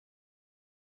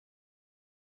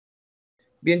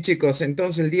Bien, chicos,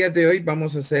 entonces el día de hoy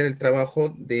vamos a hacer el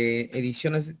trabajo de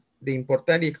ediciones de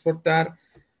importar y exportar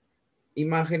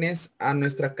imágenes a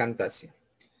nuestra Camtasia.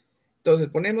 Entonces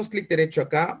ponemos clic derecho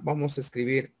acá, vamos a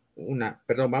escribir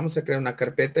vamos a crear una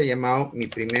carpeta llamada mi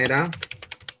primera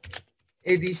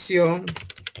edición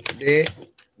de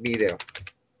video.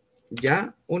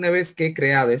 Ya, una vez que he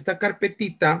creado esta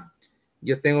carpetita,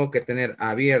 yo tengo que tener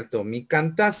abierto mi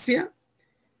Camtasia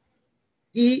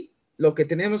y lo que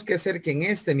tenemos que hacer que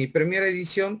en mi primera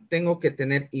edición, tengo que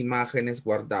tener imágenes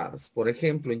guardadas. Por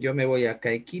ejemplo, yo me voy acá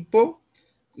a equipo,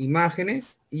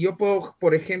 imágenes, y yo puedo,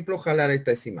 por ejemplo, jalar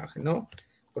esta imagen, ¿no?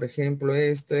 Por ejemplo,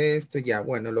 esto, ya,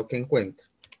 bueno, lo que encuentro.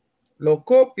 Lo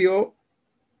copio,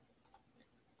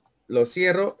 lo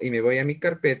cierro y me voy a mi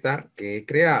carpeta que he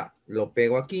creado. Lo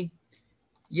pego aquí.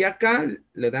 Y acá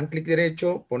le dan clic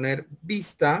derecho, poner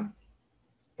vista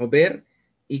o ver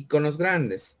iconos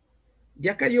grandes. Y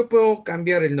acá yo puedo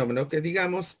cambiar el nombre, ¿no? Que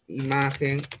digamos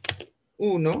imagen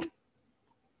 1.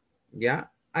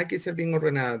 Ya, hay que ser bien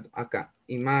ordenado acá.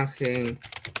 Imagen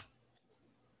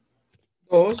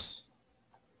 2.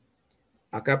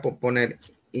 Acá puedo poner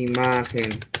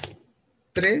imagen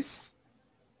 3.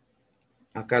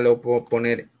 Acá lo puedo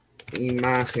poner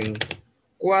imagen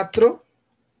 4.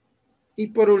 Y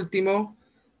por último,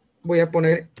 voy a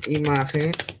poner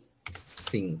imagen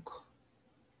 5.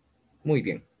 Muy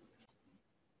bien.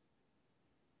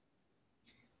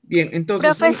 Bien, entonces...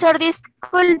 Profesor,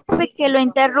 disculpe que lo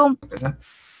interrumpa.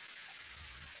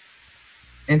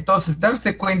 Entonces,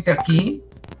 darse cuenta aquí,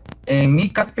 en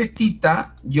mi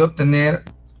carpetita, yo tener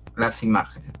las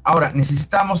imágenes. Ahora,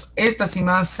 necesitamos estas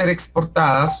imágenes ser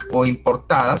exportadas o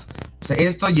importadas. O sea,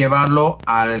 esto llevarlo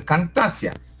al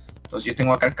Camtasia. Entonces, yo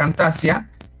tengo acá el Camtasia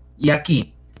y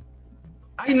aquí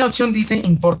hay una opción, dice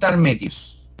importar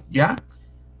medios. ¿Ya?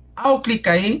 Hago clic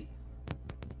ahí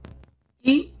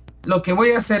y lo que voy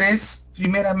a hacer es,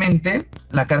 primeramente,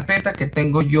 la carpeta que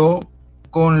tengo yo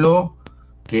con lo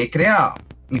que he creado.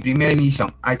 Mi primera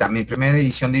edición. Ahí está, mi primera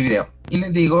edición de video. Y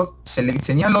le digo,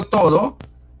 señalo todo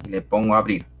y le pongo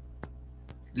abrir.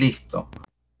 Listo.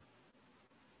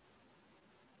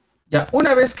 Ya,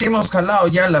 una vez que hemos jalado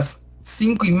ya las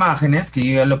 5 imágenes, que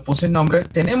yo ya le puse el nombre,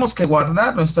 tenemos que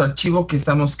guardar nuestro archivo que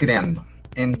estamos creando.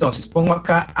 Entonces, pongo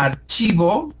acá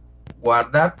archivo,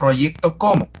 guardar proyecto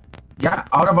como. Ya,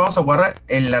 ahora vamos a guardar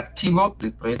el archivo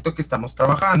del proyecto que estamos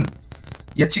trabajando.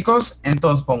 Ya, chicos,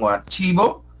 entonces pongo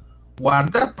archivo,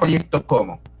 guardar proyecto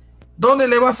como. ¿Dónde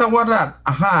le vas a guardar?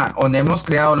 Ajá, donde hemos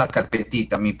creado la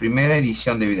carpetita, mi primera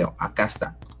edición de video. Acá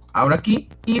está. Abro aquí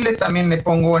y también le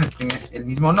pongo el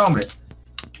mismo nombre.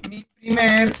 Mi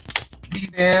primer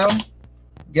video,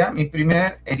 ya, mi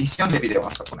primera edición de video,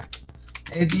 vamos a poner.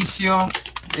 Edición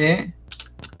de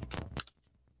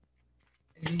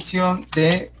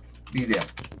video.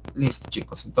 Listo,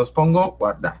 chicos. Entonces pongo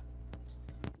guardar.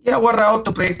 Ya guardado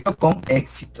tu proyecto con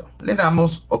éxito. Le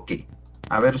damos OK.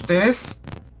 A ver ustedes.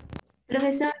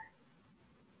 Profesor.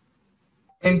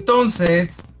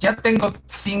 Entonces, ya tengo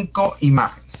 5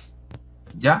 imágenes.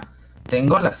 Ya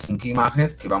tengo las 5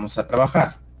 imágenes que vamos a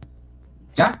trabajar.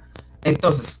 ¿Ya?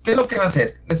 Entonces, ¿qué es lo que va a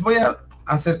hacer? Les voy a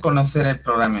hacer conocer el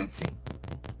programa en sí.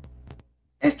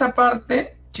 Esta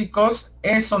parte, chicos,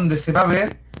 es donde se va a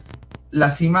ver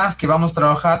las imágenes que vamos a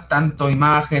trabajar, tanto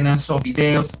imágenes o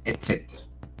videos, etcétera.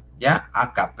 ¿Ya?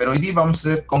 Acá. Pero hoy día vamos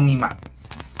a hacer con imágenes.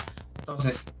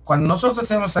 Entonces, cuando nosotros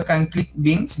hacemos acá en clic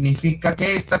bin, significa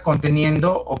que está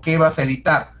conteniendo o que vas a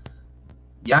editar.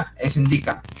 ¿Ya? Eso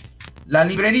indica. La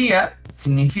librería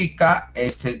significa,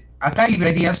 acá hay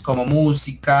librerías como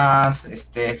músicas,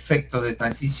 efectos de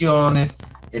transiciones,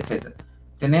 etcétera.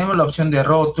 Tenemos la opción de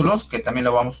rótulos, que también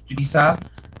lo vamos a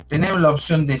utilizar. Tenemos la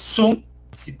opción de zoom,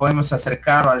 si podemos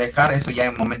acercar o alejar, eso ya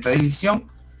en momento de edición.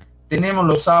 Tenemos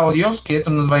los audios, que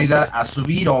esto nos va a ayudar a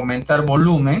subir o aumentar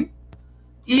volumen.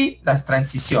 Y las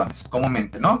transiciones,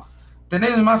 comúnmente, ¿no?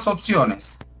 Tenemos más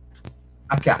opciones.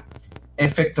 Acá,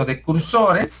 efecto de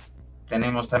cursores.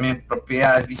 Tenemos también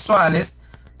propiedades visuales.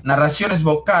 Narraciones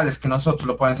vocales, que nosotros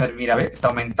lo podemos hacer. Mira, ve, está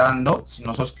aumentando. Si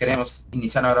nosotros queremos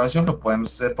iniciar una grabación, lo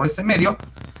podemos hacer por ese medio.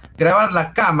 Grabar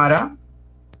la cámara,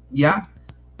 ¿ya?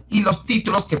 Y los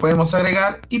títulos que podemos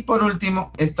agregar. Y por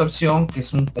último, esta opción, que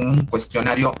es un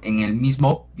cuestionario en el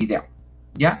mismo video,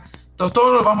 ¿ya? Entonces,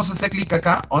 todos lo vamos a hacer clic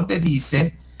acá, donde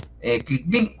dice clic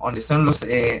bin, donde están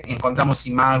encontramos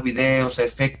imágenes, videos,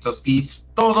 efectos, GIFs,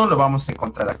 todo lo vamos a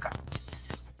encontrar acá.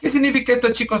 ¿Qué significa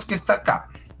esto, chicos, que está acá?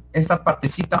 Esta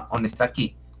partecita donde está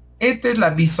aquí. Esta es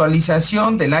la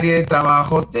visualización del área de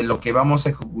trabajo de lo que vamos a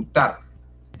ejecutar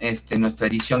nuestra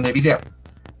edición de video.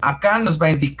 Acá nos va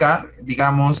a indicar,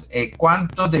 digamos,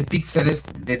 cuánto de píxeles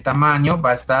de tamaño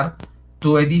va a estar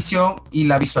tu edición y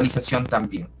la visualización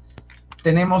también.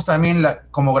 Tenemos también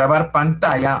como grabar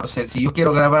pantalla, o sea, si yo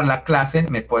quiero grabar la clase,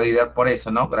 me puede ayudar por eso,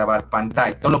 ¿no? Grabar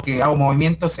pantalla. Todo lo que hago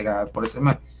movimiento se graba, por eso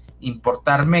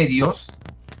importar medios.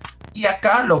 Y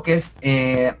acá lo que es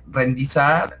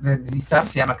renderizar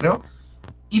se llama, creo.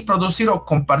 Y producir o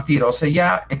compartir, o sea,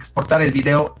 ya exportar el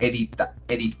video, editar.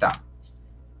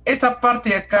 Esta parte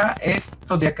de acá,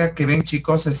 esto de acá que ven,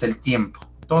 chicos, es el tiempo.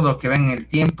 Todo lo que ven el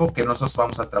tiempo que nosotros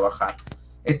vamos a trabajar.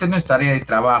 Esta es nuestra área de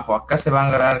trabajo. Acá se va a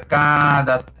agarrar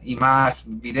cada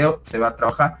imagen, video, se va a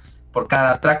trabajar por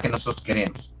cada track que nosotros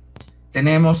queremos.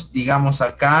 Tenemos, digamos,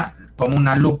 acá como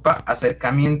una lupa,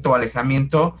 acercamiento,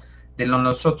 alejamiento de lo que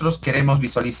nosotros queremos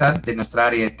visualizar de nuestra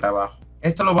área de trabajo.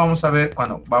 Esto lo vamos a ver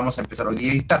cuando vamos a empezar a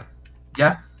editar.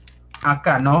 ¿Ya?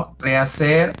 Acá, ¿no?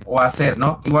 Rehacer o hacer,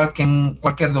 ¿no? Igual que en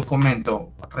cualquier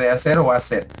documento, rehacer o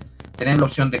hacer. Tenemos la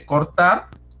opción de cortar,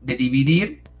 de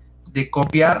dividir, de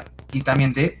copiar y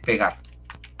también de pegar.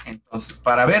 Entonces,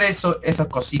 para ver esas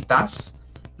cositas,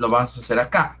 lo vamos a hacer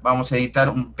acá. Vamos a editar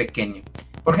un pequeño.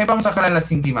 Por ejemplo, vamos a jalar las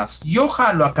 5 imágenes. Yo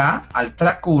jalo acá al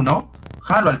track 1,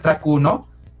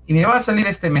 y me va a salir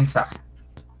este mensaje.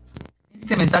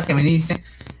 Este mensaje me dice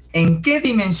en qué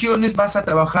dimensiones vas a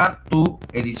trabajar tu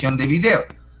edición de video.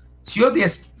 Si yo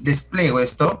despliego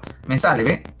esto, me sale,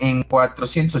 ¿ve? En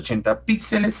 480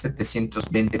 píxeles,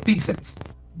 720 píxeles.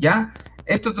 ¿Ya?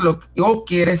 Esto es lo que yo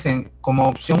quieres como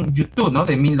opción YouTube, ¿no?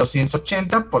 De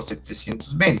 1280 por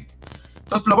 720.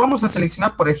 Entonces lo vamos a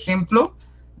seleccionar, por ejemplo,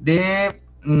 de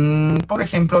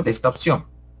esta opción.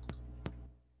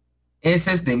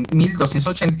 Ese es de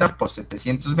 1280 por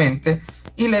 720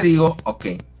 y le digo OK.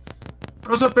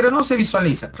 Profesor, pero no se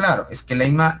visualiza. Claro, es que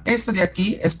esto de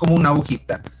aquí es como una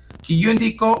agujita que yo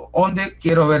indico dónde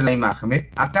quiero ver la imagen.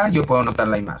 ¿Ve? Acá yo puedo anotar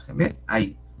la imagen. ¿Ve?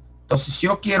 Ahí. Entonces, si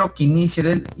yo quiero que inicie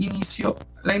del inicio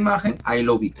la imagen, ahí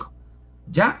lo ubico.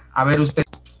 ¿Ya? A ver usted.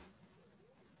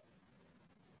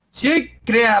 Si he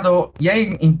creado y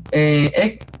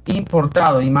he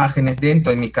importado imágenes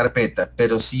dentro de mi carpeta,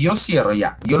 pero si yo cierro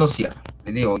ya, yo lo cierro,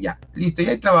 le digo ya, listo,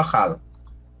 ya he trabajado.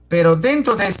 Pero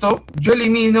dentro de esto, yo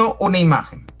elimino una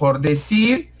imagen. Por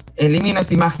decir, elimino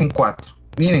esta imagen 4.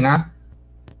 Miren,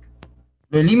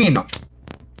 lo elimino.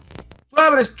 Tú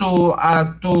abres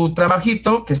tu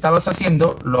trabajito que estabas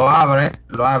haciendo, lo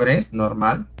abres,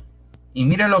 normal. Y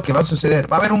mira lo que va a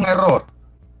suceder. Va a haber un error.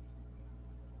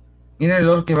 Mira el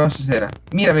error que va a suceder.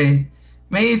 Mira, ve,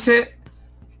 me dice,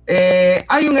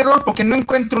 hay un error porque no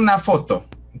encuentro una foto.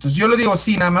 Entonces yo le digo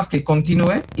sí, nada más que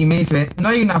continúe. Y me dice, no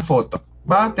hay una foto.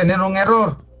 Va a tener un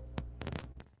error.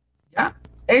 ¿Ya?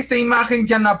 Esta imagen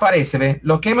ya no aparece, ¿ve?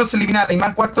 Lo que hemos eliminado, la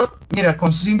imagen 4, mira,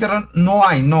 con sus internos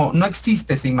no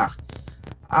existe esa imagen.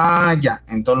 Ya.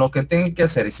 Entonces lo que tengo que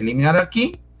hacer es eliminar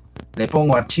aquí. Le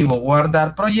pongo archivo,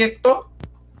 guardar proyecto.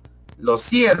 Lo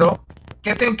cierro.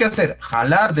 ¿Qué tengo que hacer?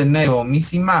 Jalar de nuevo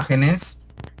mis imágenes.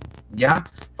 ¿Ya?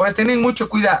 Pues tener mucho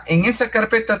cuidado. En esa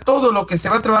carpeta todo lo que se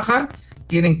va a trabajar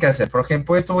tienen que hacer. Por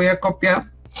ejemplo, esto voy a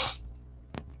copiar.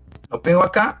 Lo pego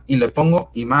acá y le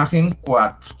pongo imagen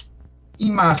 4.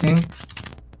 Imagen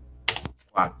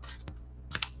 4.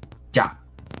 Ya.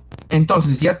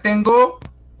 Entonces ya tengo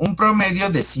un promedio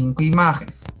de 5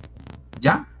 imágenes.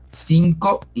 ¿Ya?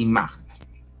 5 imágenes.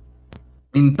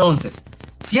 Entonces,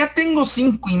 si ya tengo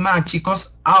 5 imágenes,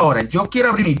 chicos, ahora yo quiero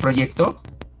abrir mi proyecto.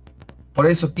 Por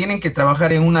eso tienen que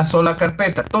trabajar en una sola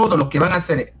carpeta. Todo lo que van a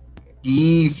hacer,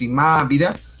 GIF, imagen,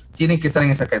 video, tienen que estar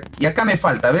en esa carpeta. Y acá me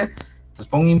falta, ¿ver? Entonces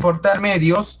pongo importar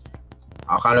medios,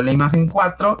 jalo la imagen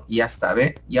 4 y ya está,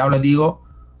 ¿ve? Y ahora digo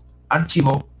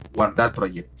archivo, guardar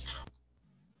proyecto.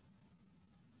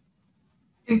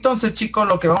 Entonces, chicos,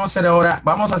 lo que vamos a hacer ahora,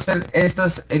 vamos a hacer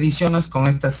estas ediciones con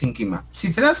estas 5 imágenes.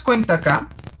 Si te das cuenta acá,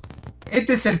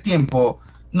 este es el tiempo.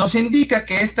 Nos indica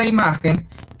que esta imagen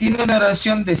tiene una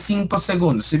duración de 5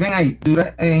 segundos. Si ven ahí,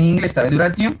 en inglés está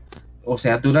duration, o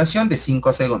sea, duración de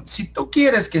 5 segundos. Si tú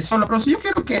quieres que solo, pero si yo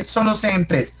quiero que solo sea en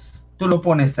 3, tú lo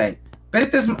pones ahí. Pero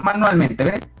este es manualmente,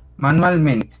 ¿ve?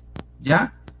 Manualmente,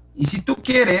 ¿ya? Y si tú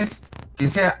quieres que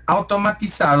sea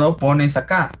automatizado, pones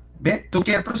acá, ¿ve? Tú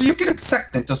quieres, pero si yo quiero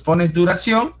exacto, entonces pones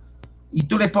duración y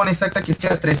tú le pones exacta que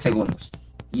sea 3 segundos.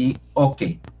 Y OK.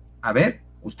 A ver,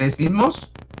 ustedes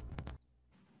mismos.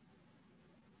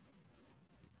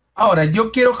 Ahora,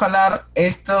 yo quiero jalar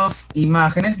estas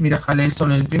imágenes. Mira, jalé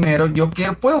solo el primero.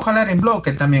 Puedo jalar en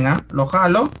bloque también, Lo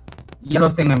jalo y ya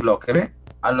lo tengo en bloque, ¿ve?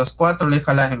 A los 4 le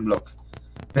jalas en bloque.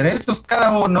 Pero estos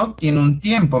cada uno tiene un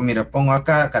tiempo. Mira, pongo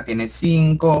acá tiene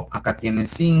 5, acá tiene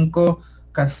 5,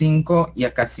 acá 5 y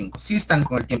acá 5. Sí están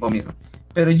con el tiempo mismo.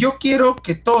 Pero yo quiero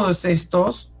que todos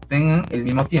estos tengan el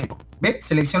mismo tiempo. ¿Ve?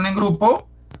 Selecciono en grupo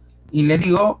y le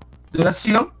digo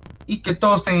duración y que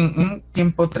todos estén en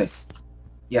tiempo 3.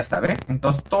 Ya está, ¿ve?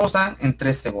 Entonces todos están en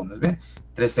 3 segundos, ¿ve?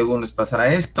 3 segundos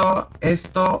pasará esto,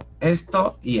 esto,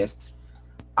 esto y esto.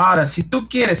 Ahora, si tú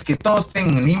quieres que todos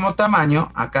tengan el mismo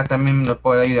tamaño, acá también me lo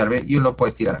puede ayudar, ¿ve? Yo lo puedo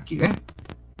estirar aquí, ¿ve?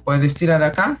 Puedes estirar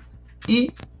acá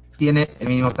y tiene el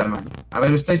mismo tamaño. A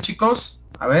ver, ustedes, chicos,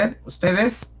 a ver,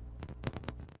 ustedes.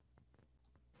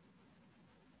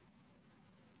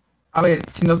 A ver,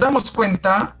 si nos damos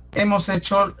cuenta, hemos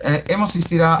estirado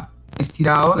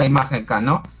la imagen acá,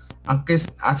 ¿no? Aunque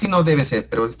así no debe ser,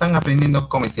 pero están aprendiendo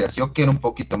cómo estirar. Si yo quiero un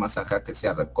poquito más acá que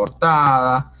sea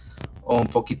recortada, o un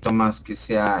poquito más que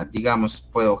sea, digamos,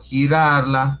 puedo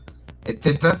girarla,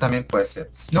 etcétera, también puede ser.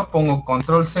 Si no, pongo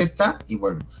control Z y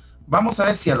vuelvo. Vamos a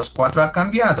ver si a los 4 ha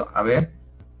cambiado. A ver,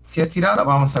 si ha estirado,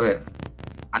 vamos a ver.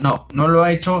 Ah, no, no lo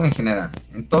ha hecho en general.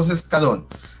 Entonces, cada uno.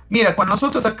 Mira, cuando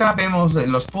nosotros acá vemos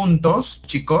los puntos,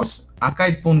 chicos, acá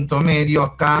hay punto medio,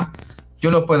 acá. Yo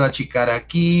lo puedo achicar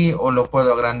aquí, o lo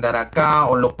puedo agrandar acá,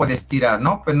 o lo puedo estirar,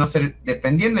 ¿no? Pero no sé,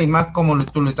 dependiendo de la imagen, cómo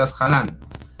tú lo estás jalando.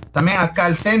 También acá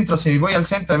al centro, si voy al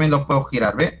centro, también lo puedo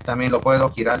girar, ¿ve? También lo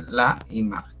puedo girar la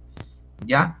imagen,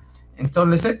 ¿ya?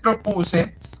 Entonces les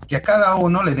propuse que a cada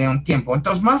uno le dé un tiempo.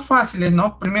 Entonces, más fáciles,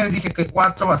 ¿no? Primero dije que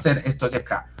 4 va a ser estos de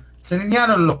acá.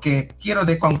 Señalo lo que quiero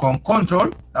de con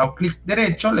control, hago clic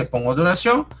derecho, le pongo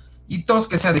duración, y todos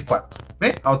que sea de 4,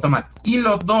 ¿ve? Automático. Y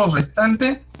los dos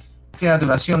restantes sea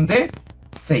duración de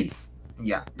 6.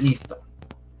 Ya, listo.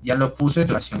 Ya lo puse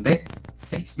duración de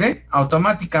 6, ¿ve?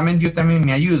 Automáticamente yo también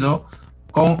me ayudo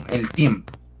con el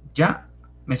tiempo. Ya,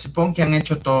 me supongo que han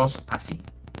hecho todos así.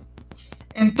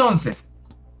 Entonces,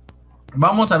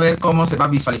 vamos a ver cómo se va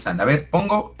visualizando. A ver,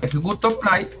 pongo, ejecuto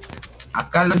play,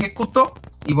 acá lo ejecuto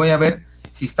y voy a ver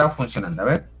si está funcionando. A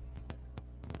ver,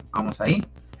 vamos ahí.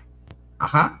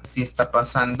 Ajá, si está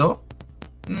pasando.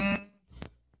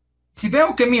 Si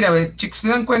veo que, mira, ve, chicos, se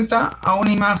dan cuenta, a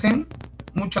una imagen,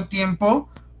 mucho tiempo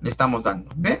le estamos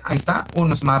dando, ¿ve? Ahí está,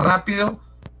 unos más rápido,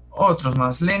 otros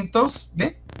más lentos,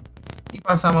 ¿ve? Y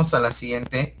pasamos a la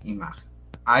siguiente imagen.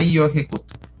 Ahí yo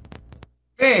ejecuto.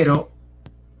 Pero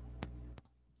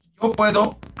yo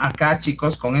puedo, acá,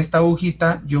 chicos, con esta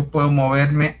agujita, yo puedo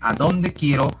moverme a donde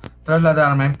quiero,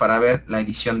 trasladarme para ver la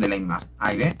edición de la imagen.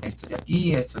 Ahí ven, esto de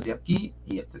aquí, esto de aquí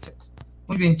y este, etc.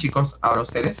 Muy bien, chicos, ahora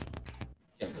ustedes.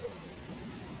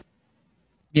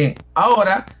 Bien,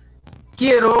 ahora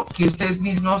quiero que ustedes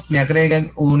mismos me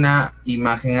agreguen una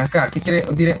imagen acá. ¿Qué quiere?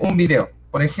 Diré un video.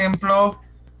 Por ejemplo,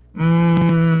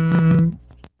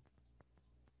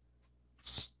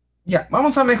 ya,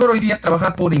 vamos a mejor hoy día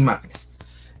trabajar por imágenes.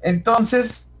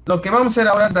 Entonces, lo que vamos a hacer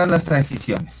ahora es dar las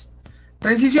transiciones.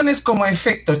 Transiciones como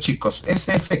efectos, chicos. Es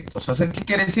efectos. O sea, ¿qué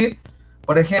quiere decir?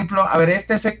 Por ejemplo, a ver,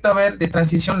 este efecto, a ver, de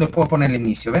transición le puedo poner el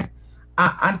inicio, ¿ve?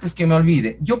 Ah, antes que me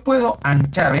olvide, yo puedo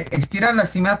anchar, ¿ve? Estirar la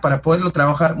cima para poderlo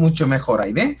trabajar mucho mejor.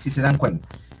 Ahí, ¿ven? Si se dan cuenta.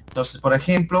 Entonces, por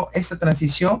ejemplo, esta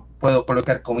transición puedo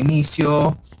colocar como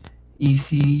inicio. Y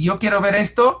si yo quiero ver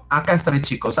esto, acá está,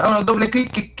 chicos. Ahora doble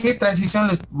clic, ¿qué transición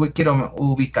les quiero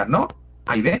ubicar, no?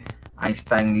 Ahí, ¿ve? Ahí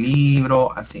está en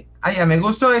libro, así. Ah, ya me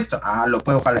gustó esto. Ah, lo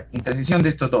puedo jalar. Transición de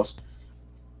estos dos.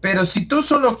 Pero si tú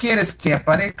solo quieres que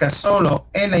aparezca solo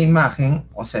en la imagen,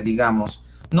 o sea, digamos,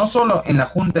 no solo en la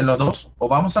junta de los dos, o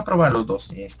vamos a probar los dos.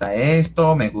 Está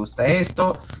esto, me gusta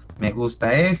esto, me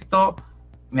gusta esto,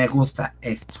 me gusta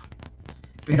esto.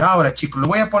 Pero ahora, chicos, lo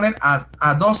voy a poner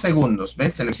a 2 segundos,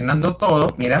 ¿ves? Seleccionando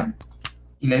todo, mira.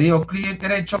 Y le digo clic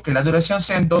derecho, que la duración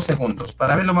sea en 2 segundos,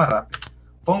 para verlo más rápido.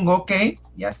 Pongo OK,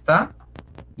 ya está.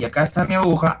 Y acá está mi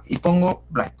aguja, y pongo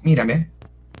blank. Mírame.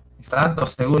 Está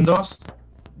 2 segundos,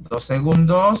 2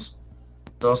 segundos,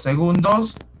 2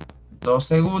 segundos, 2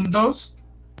 segundos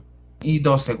y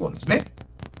 2 segundos, ¿ve?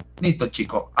 Listo,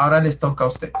 chicos. Ahora les toca a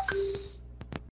ustedes.